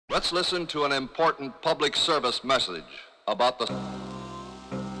Let's listen to an important public service message about the...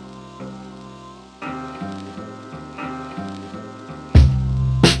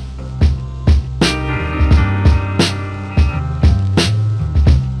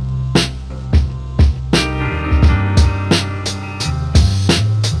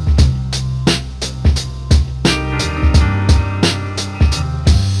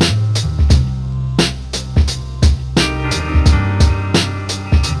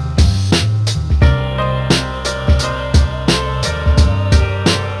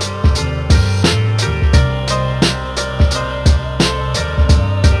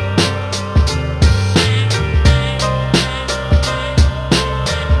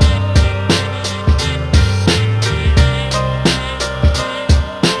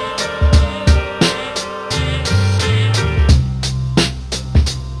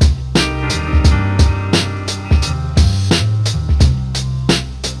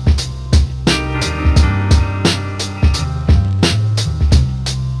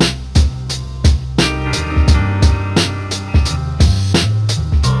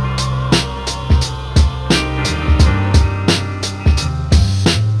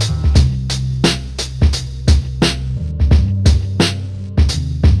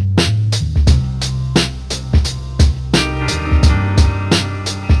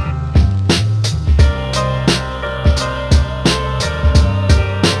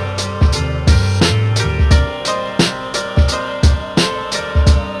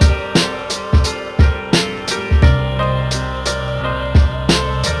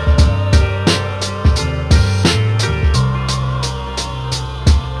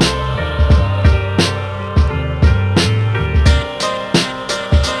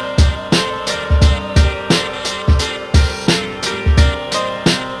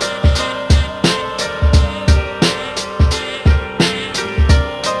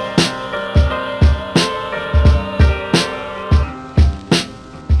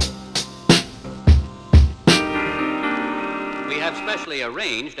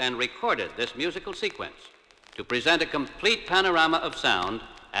 Arranged and recorded this musical sequence to present a complete panorama of sound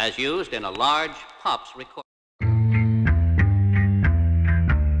as used in a large pops recorder.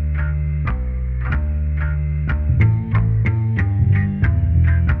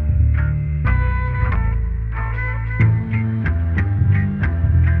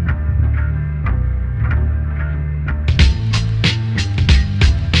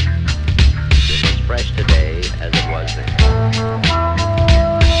 It was fresh today as it was then.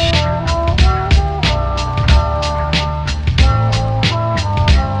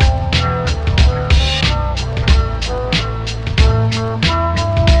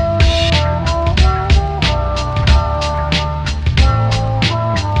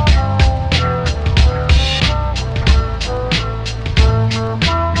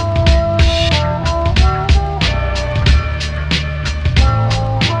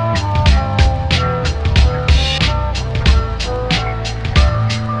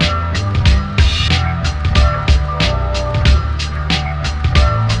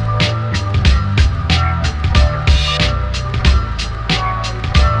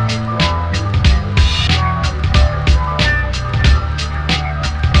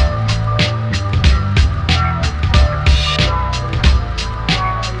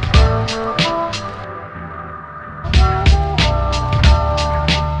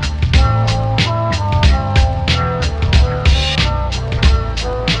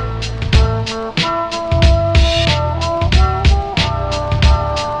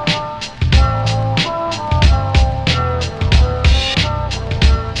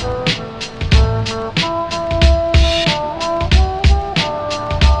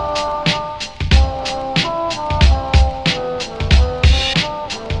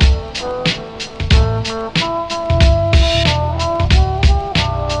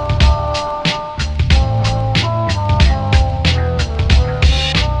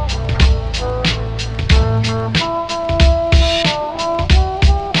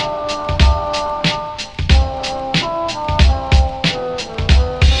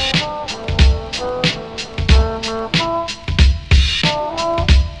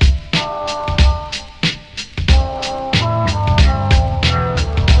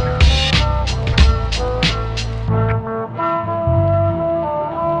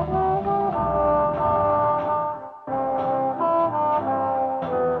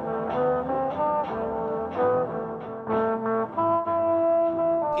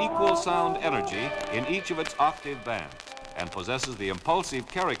 Equal sound energy in each of its octave bands and possesses the impulsive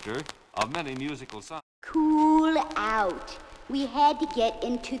character of many musical sounds. Cool out. We had to get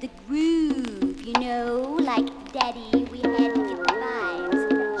into the groove, you know, like Daddy, we had to get the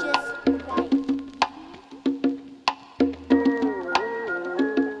vibes.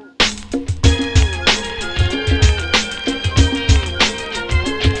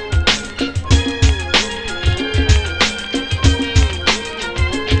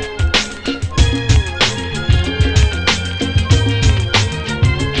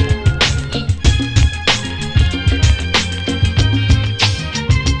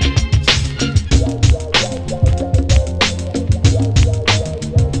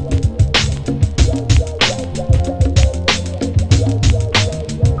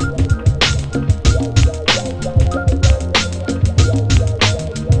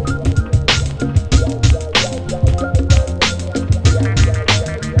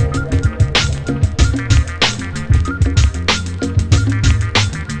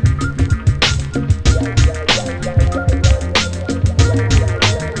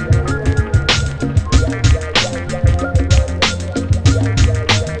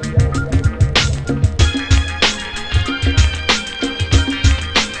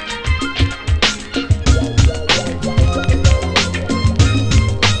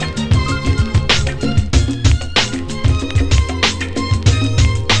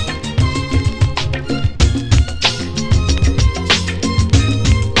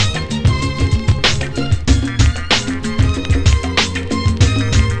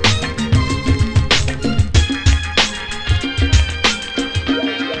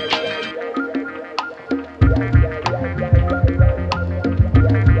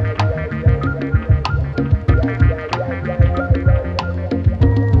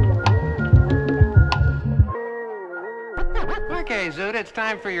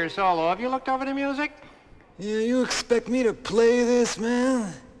 time for your solo. Have you looked over the music? Yeah, you expect me to play this,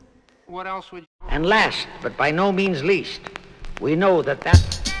 man? What else would you... And last, but by no means least, we know that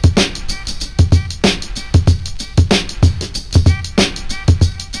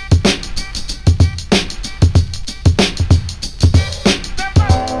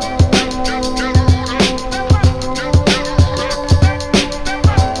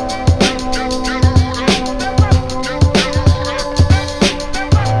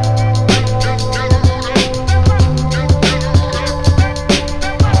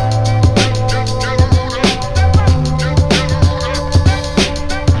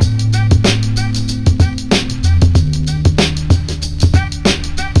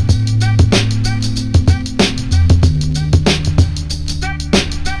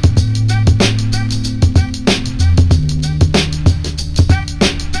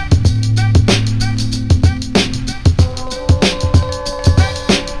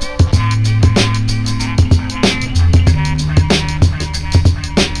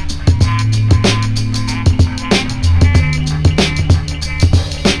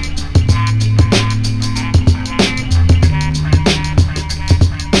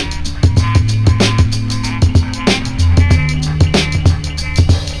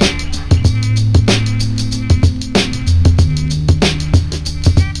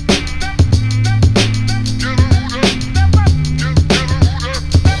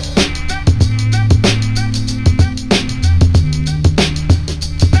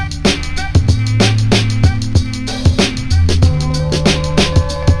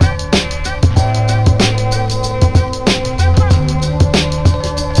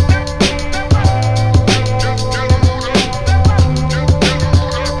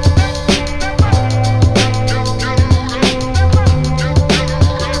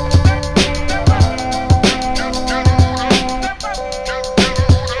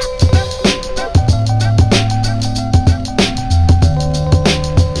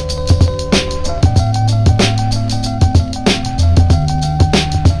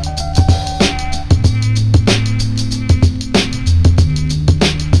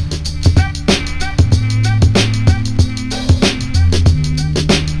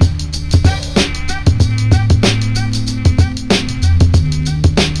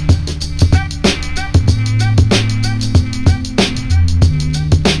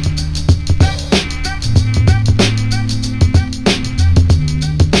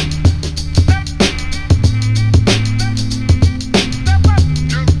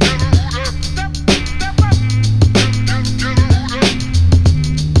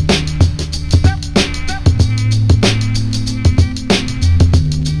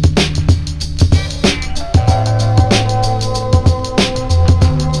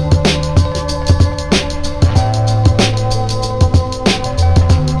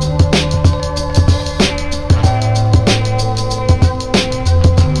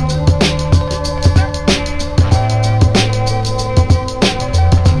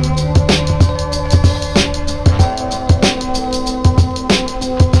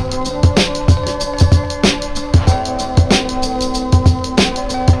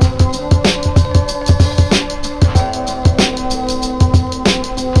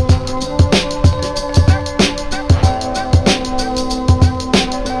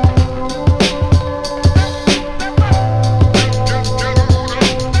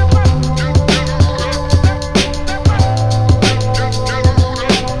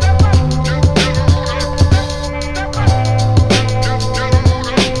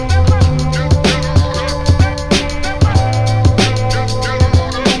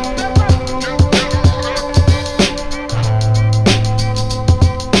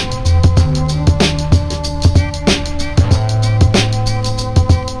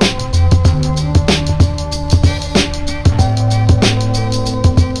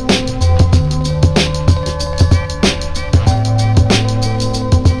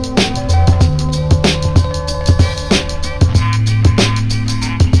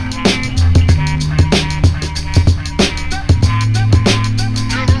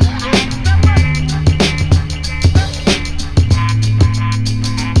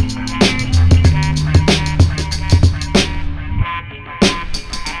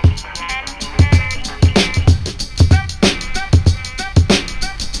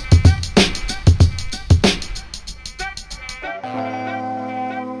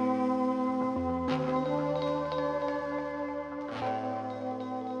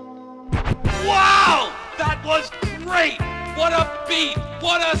great! What a beat!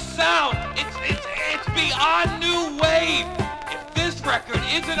 What a sound! It's beyond new wave! If this record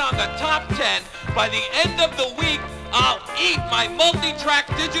isn't on the top 10 by the end of the week, I'll eat my multi-track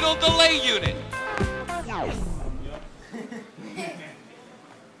digital delay unit.